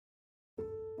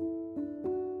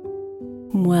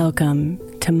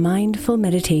Welcome to Mindful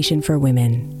Meditation for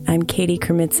Women. I'm Katie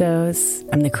Kermitzos.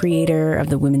 I'm the creator of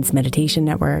the Women's Meditation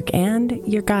Network and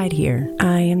your guide here.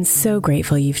 I am so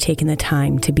grateful you've taken the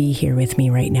time to be here with me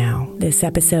right now. This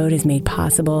episode is made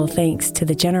possible thanks to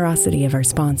the generosity of our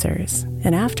sponsors.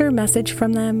 And after a message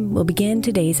from them, we'll begin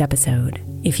today's episode.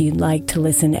 If you'd like to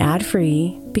listen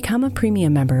ad-free, become a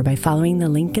premium member by following the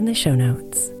link in the show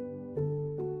notes.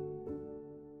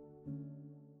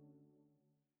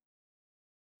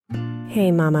 Hey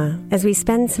Mama, as we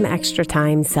spend some extra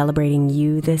time celebrating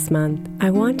you this month, I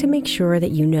want to make sure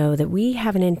that you know that we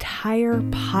have an entire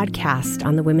podcast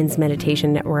on the Women's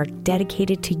Meditation Network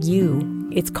dedicated to you.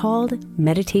 It's called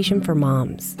Meditation for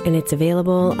Moms, and it's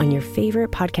available on your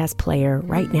favorite podcast player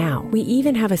right now. We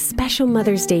even have a special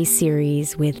Mother's Day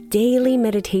series with daily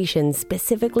meditations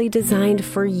specifically designed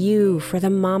for you, for the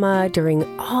mama during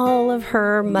all of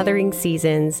her mothering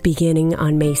seasons, beginning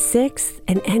on May 6th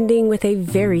and ending with a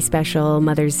very special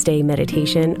Mother's Day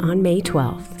meditation on May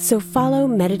 12th. So follow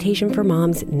Meditation for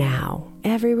Moms now,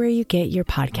 everywhere you get your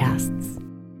podcasts.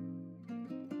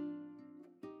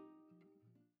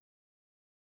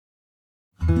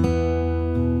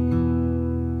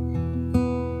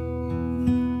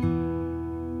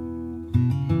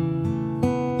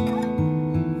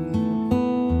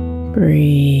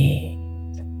 Breathe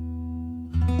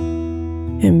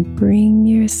and bring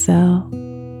yourself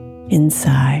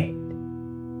inside,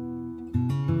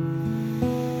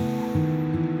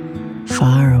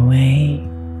 far away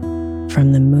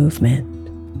from the movement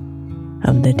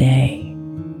of the day.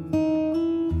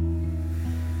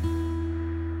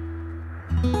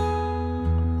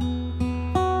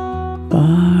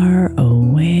 Far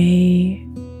away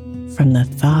from the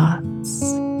thoughts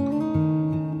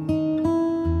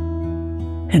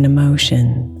and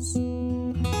emotions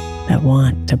that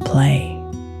want to play.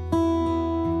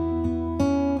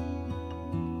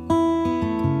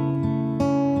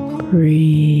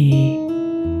 Breathe.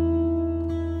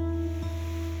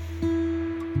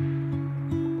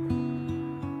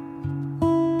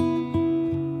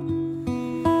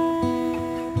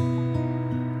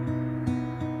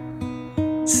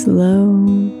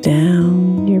 Slow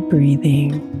down your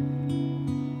breathing,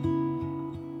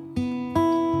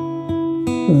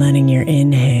 letting your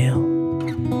inhale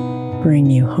bring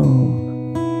you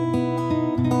home.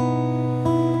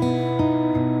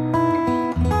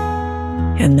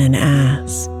 And then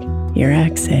ask your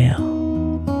exhale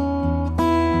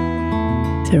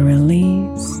to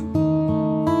release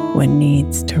what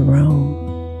needs to roam.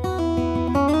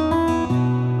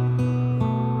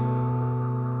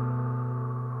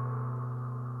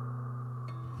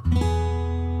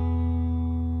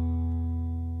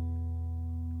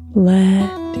 Let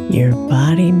your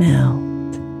body melt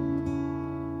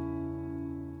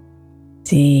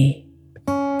deep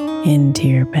into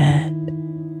your bed.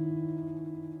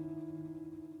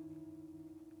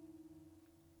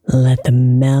 Let the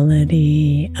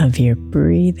melody of your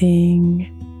breathing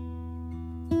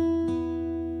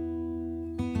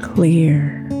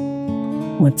clear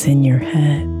what's in your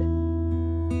head.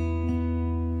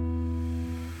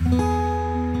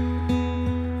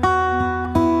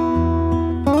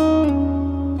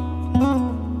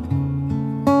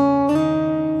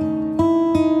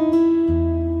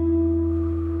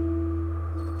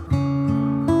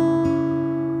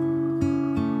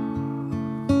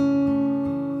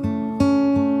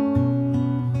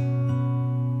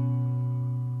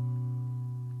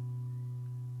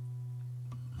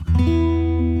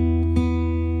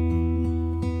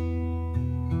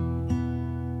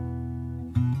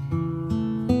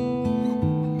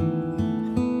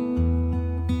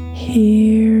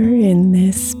 Here in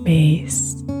this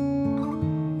space,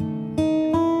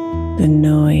 the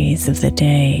noise of the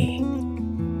day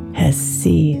has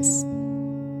ceased.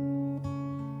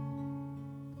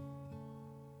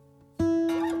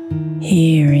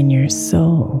 Here in your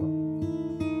soul,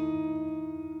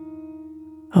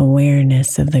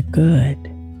 awareness of the good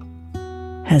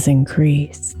has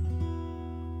increased.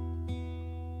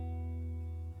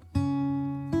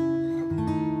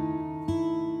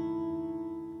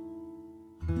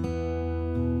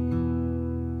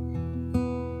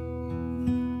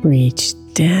 Reach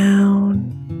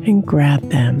down and grab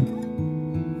them.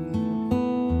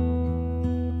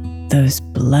 Those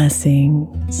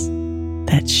blessings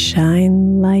that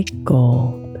shine like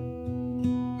gold.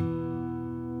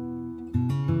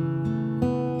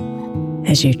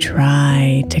 As you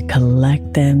try to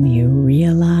collect them, you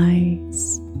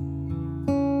realize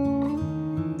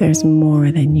there's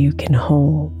more than you can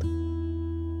hold.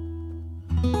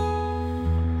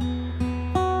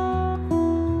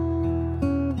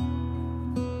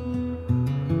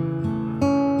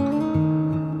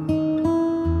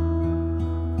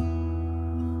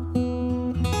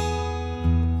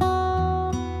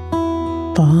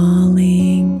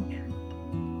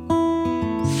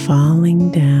 falling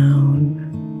down.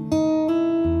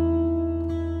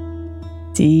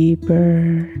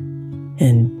 Deeper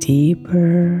and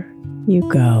deeper you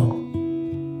go.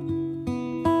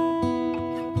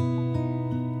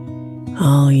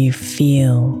 All you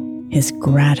feel is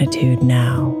gratitude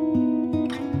now.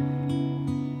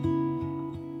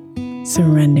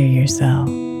 Surrender yourself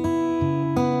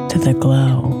to the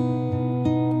glow.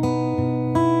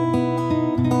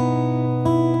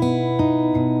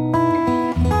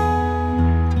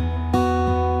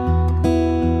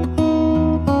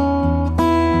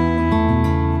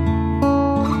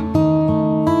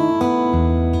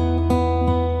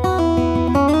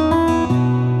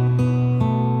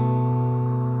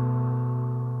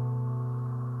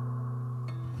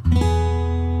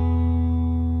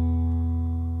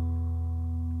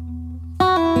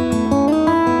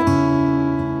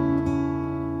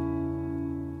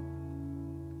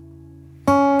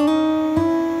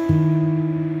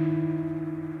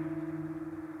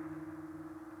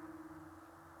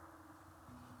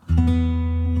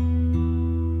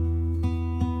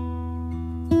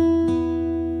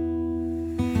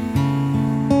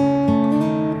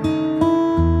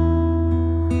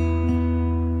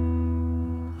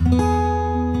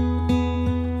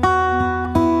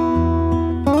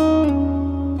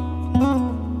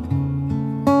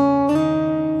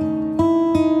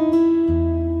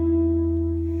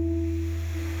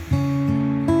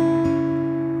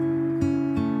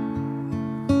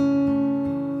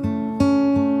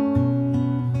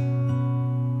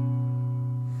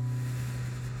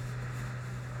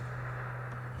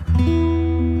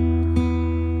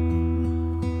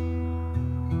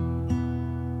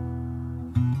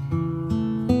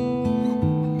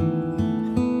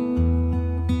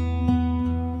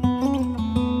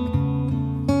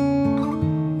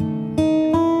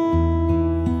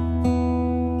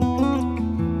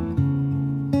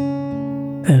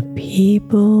 The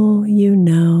people you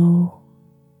know,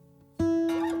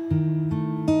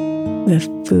 the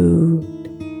food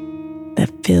that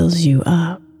fills you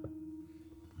up,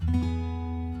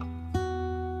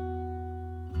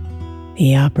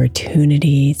 the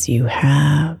opportunities you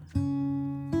have,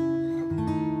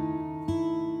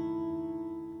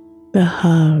 the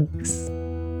hugs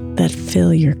that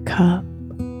fill your cup.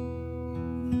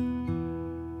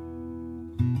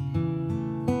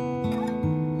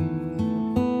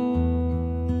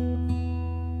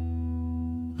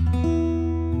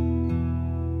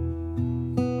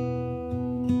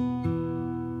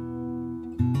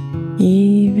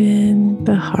 Even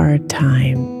the hard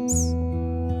times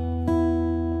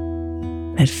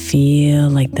that feel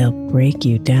like they'll break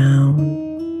you down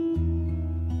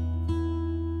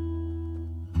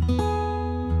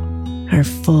are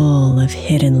full of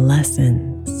hidden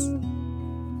lessons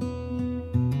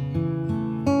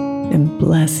and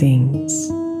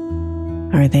blessings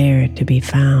are there to be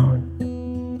found.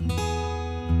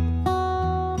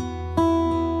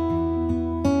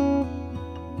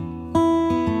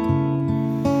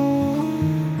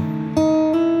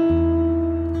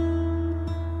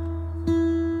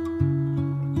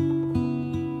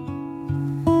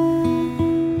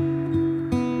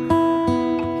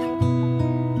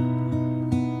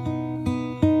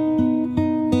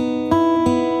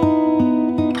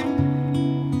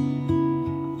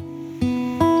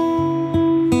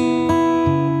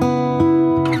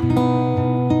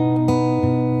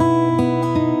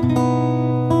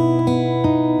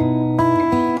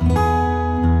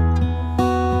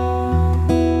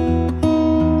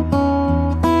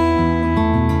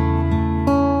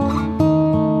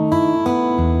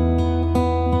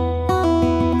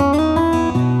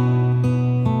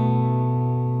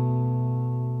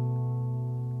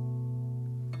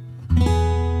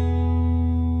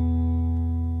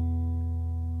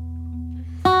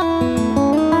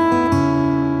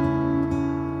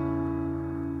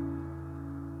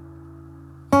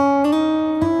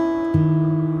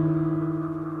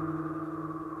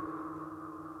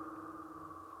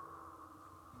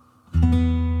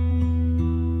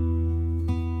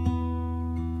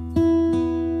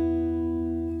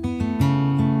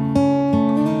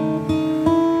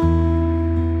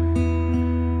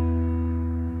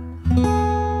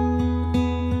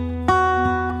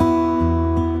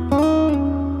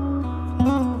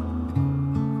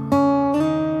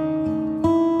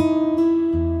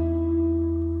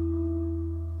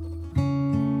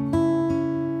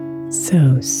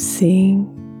 So sink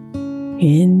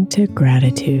into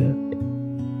gratitude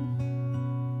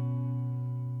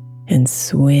and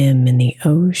swim in the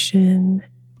ocean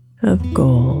of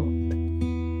gold.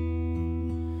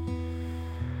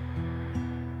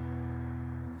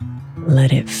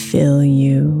 Let it fill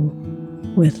you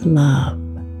with love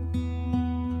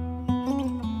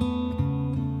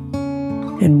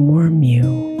and warm you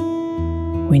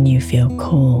when you feel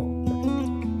cold.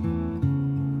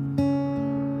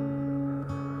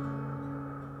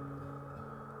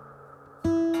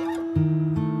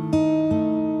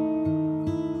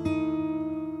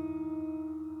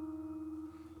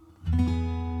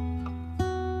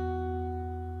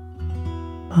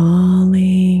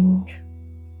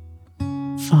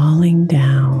 Falling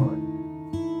down,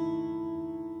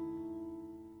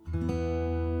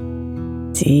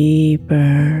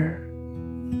 deeper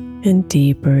and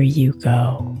deeper you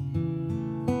go.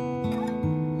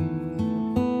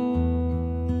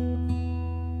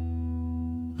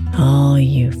 All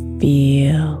you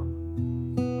feel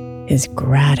is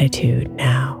gratitude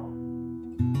now.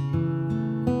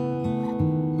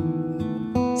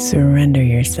 Surrender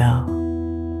yourself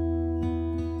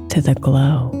to the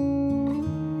glow.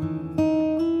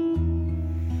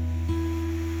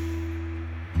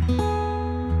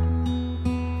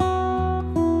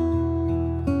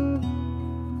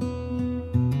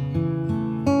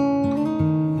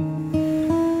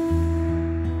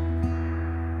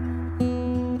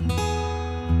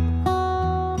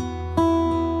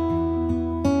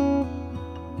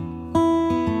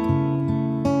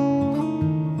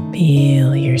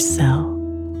 Feel yourself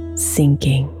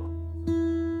sinking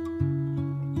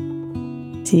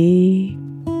deep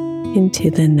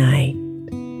into the night.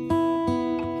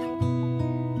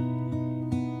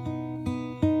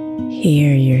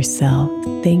 Hear yourself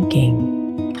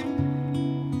thinking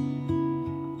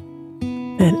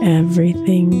that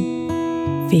everything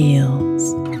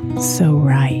feels so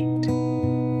right.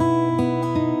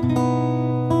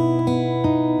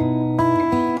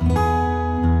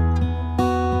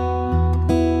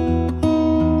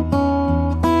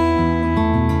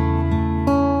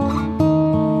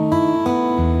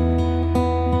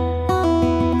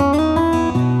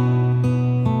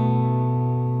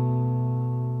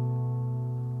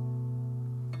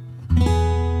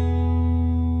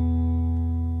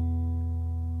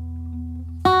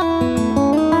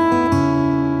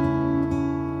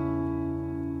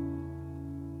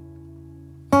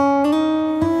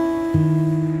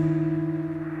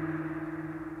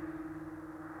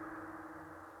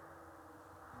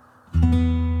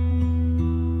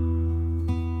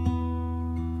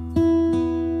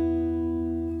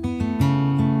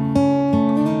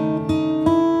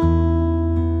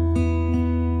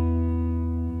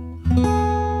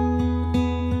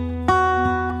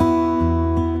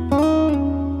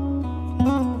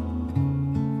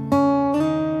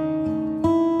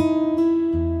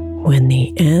 When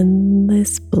the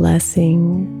endless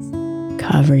blessings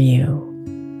cover you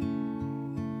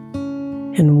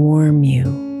and warm you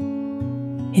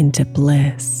into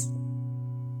bliss,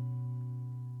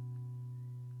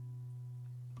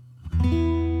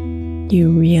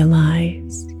 you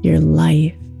realize your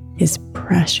life is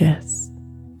precious,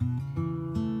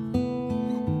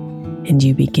 and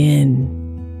you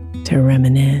begin to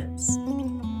reminisce.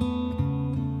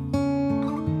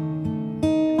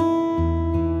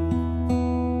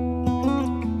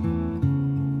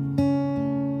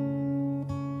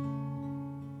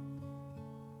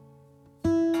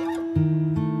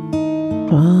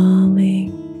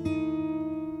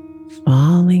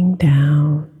 Falling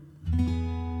down,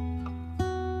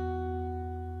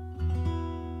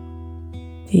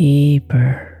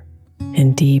 deeper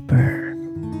and deeper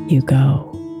you go.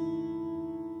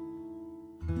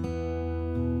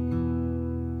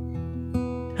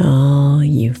 All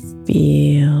you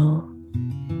feel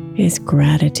is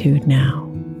gratitude now.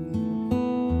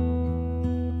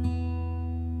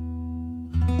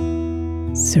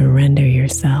 Surrender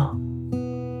yourself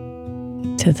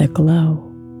to the glow.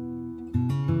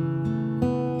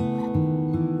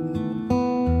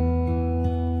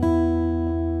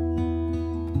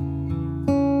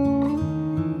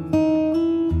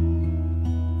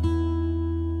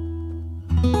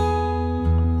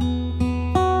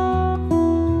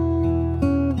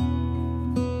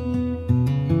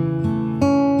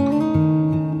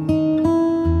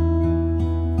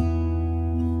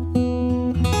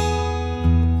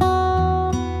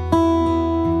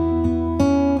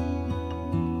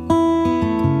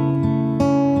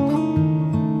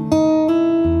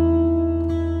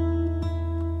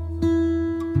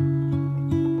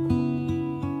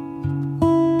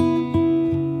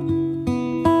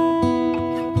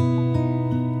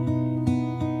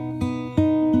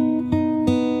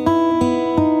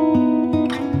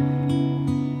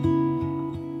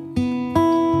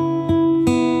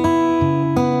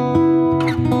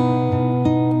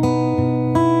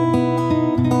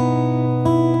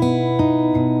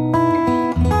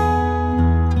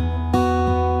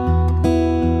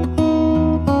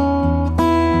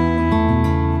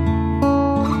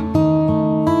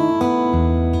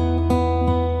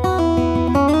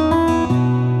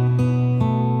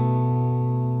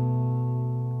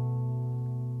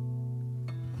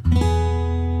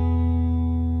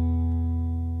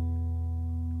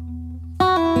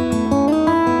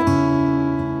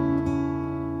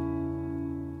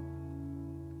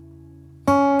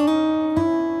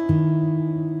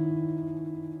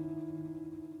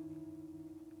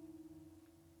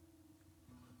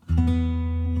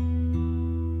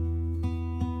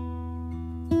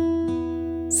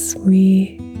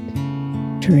 Sweet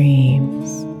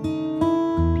dreams,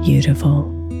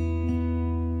 beautiful.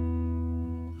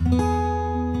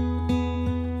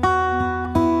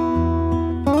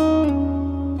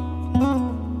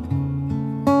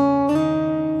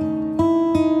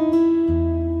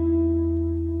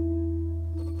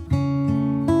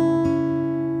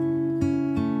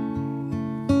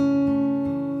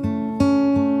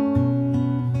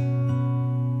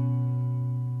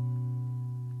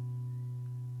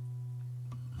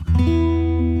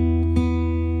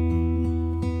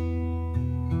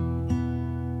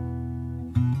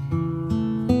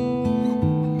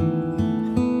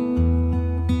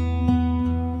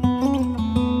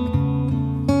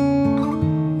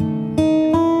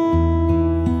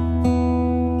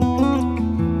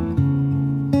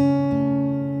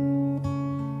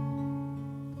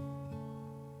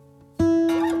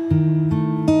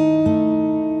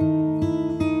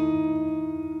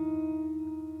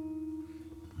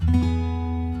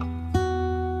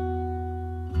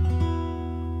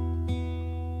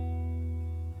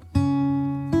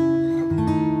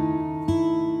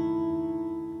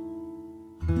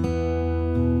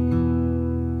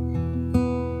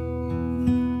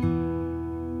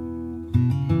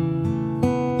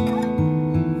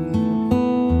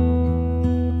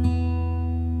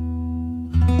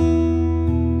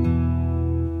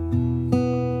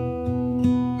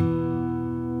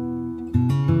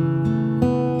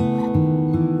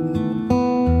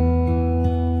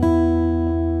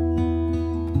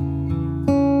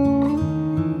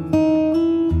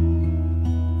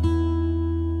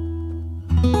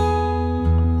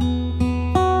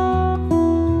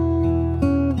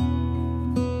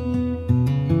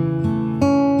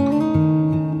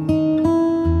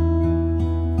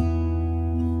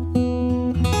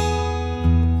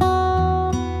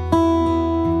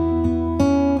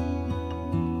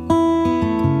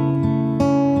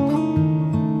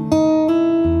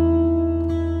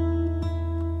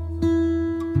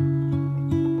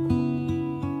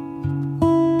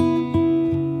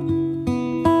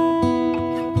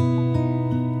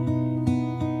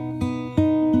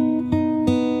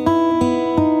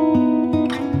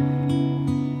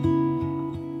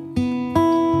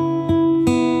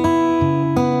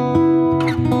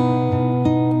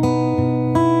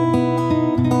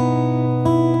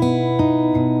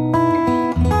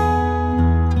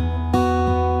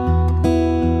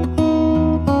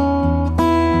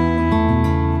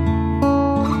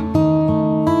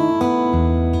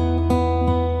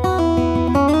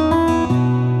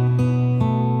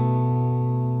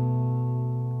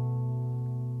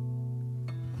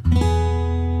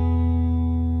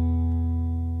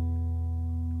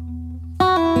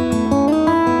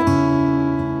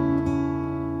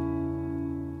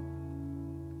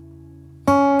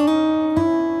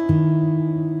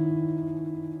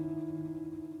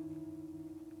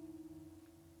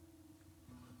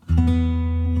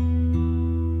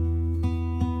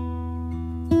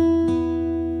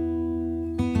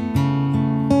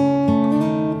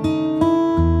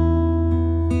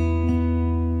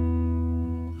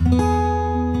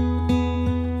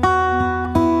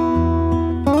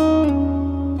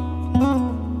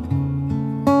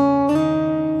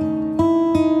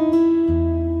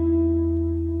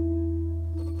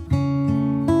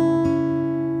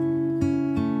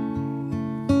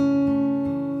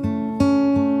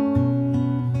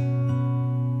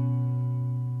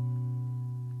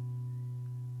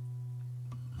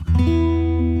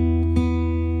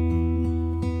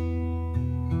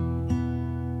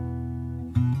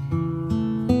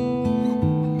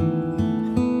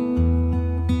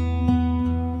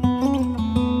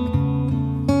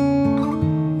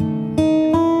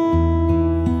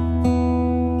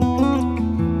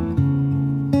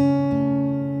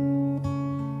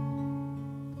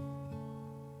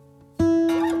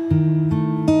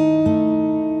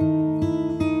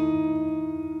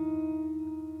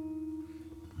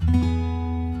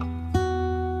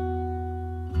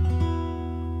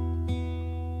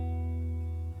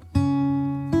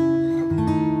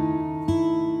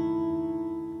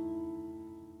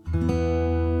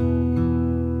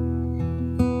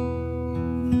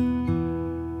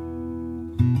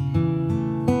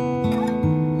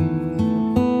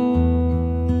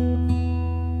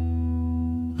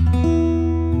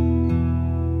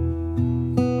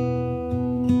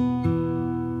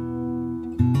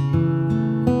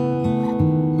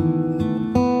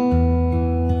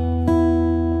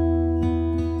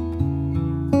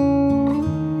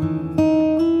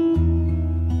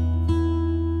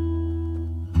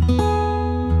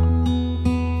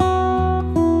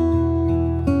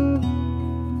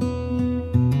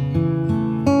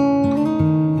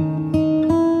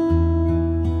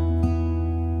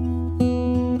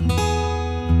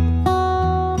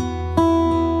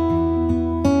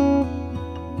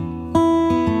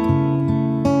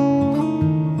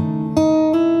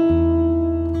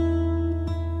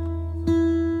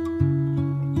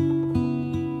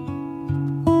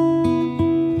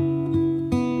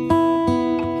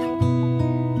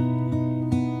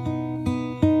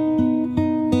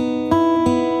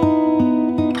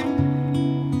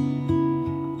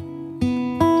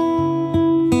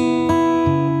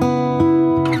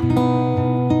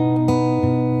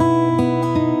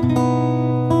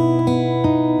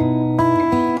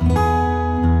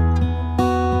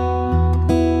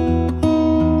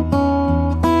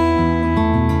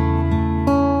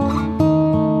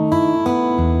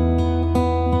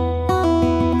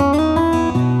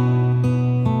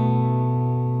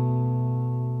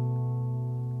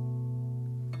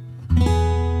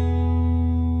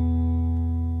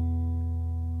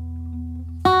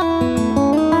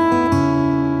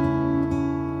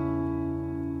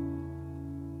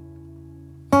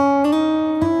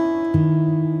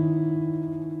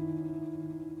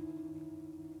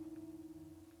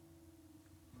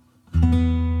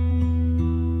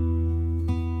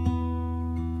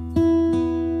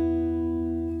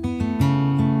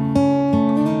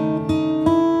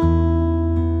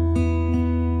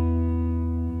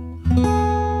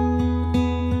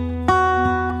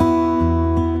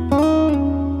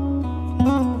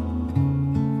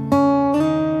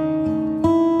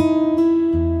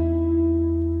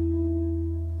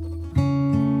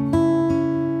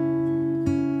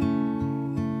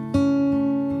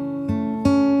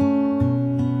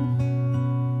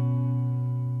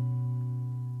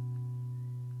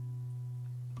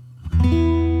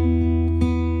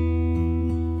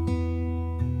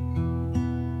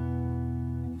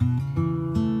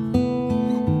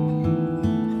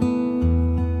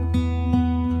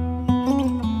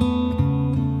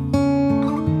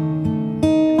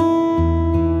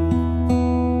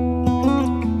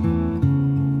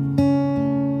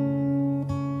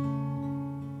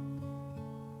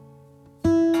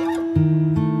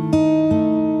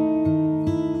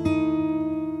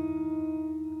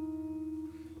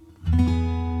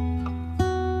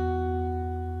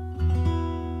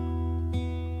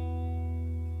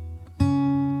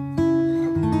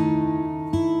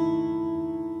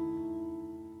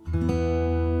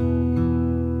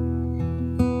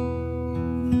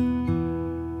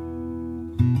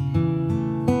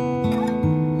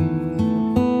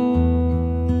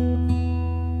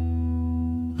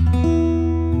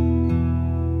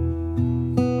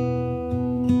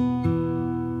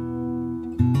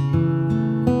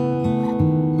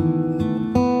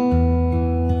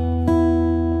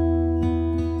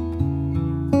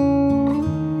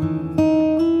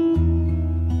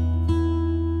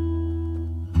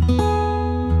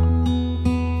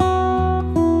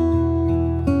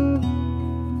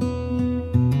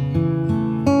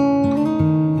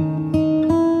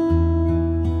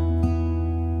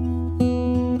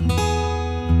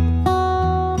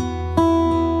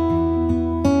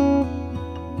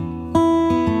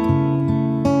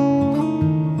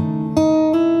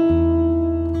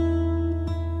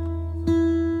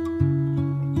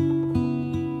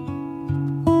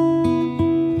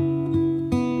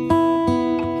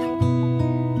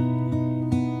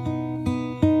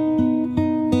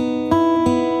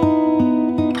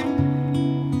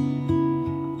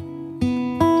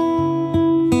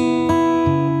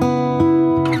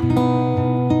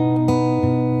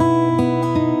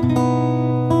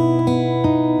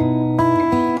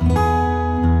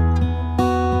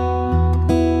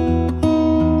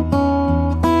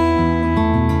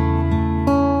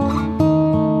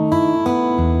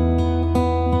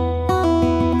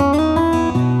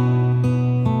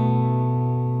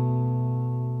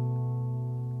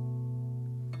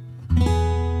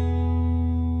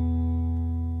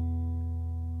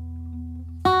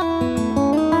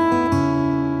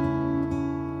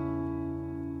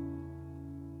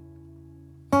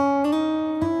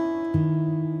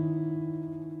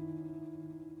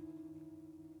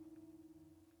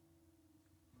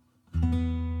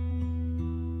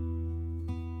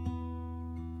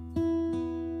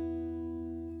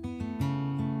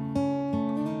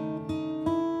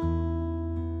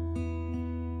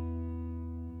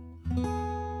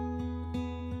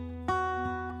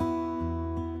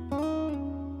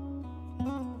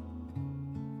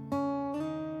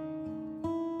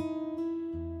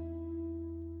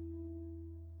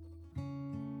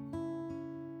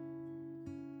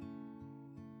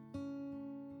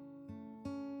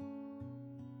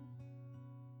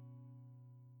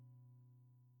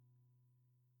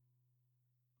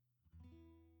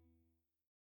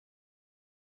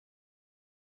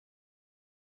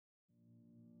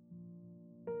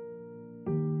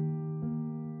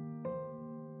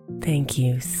 Thank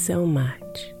you so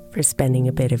much for spending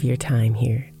a bit of your time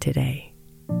here today.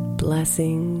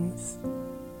 Blessings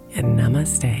and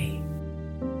namaste.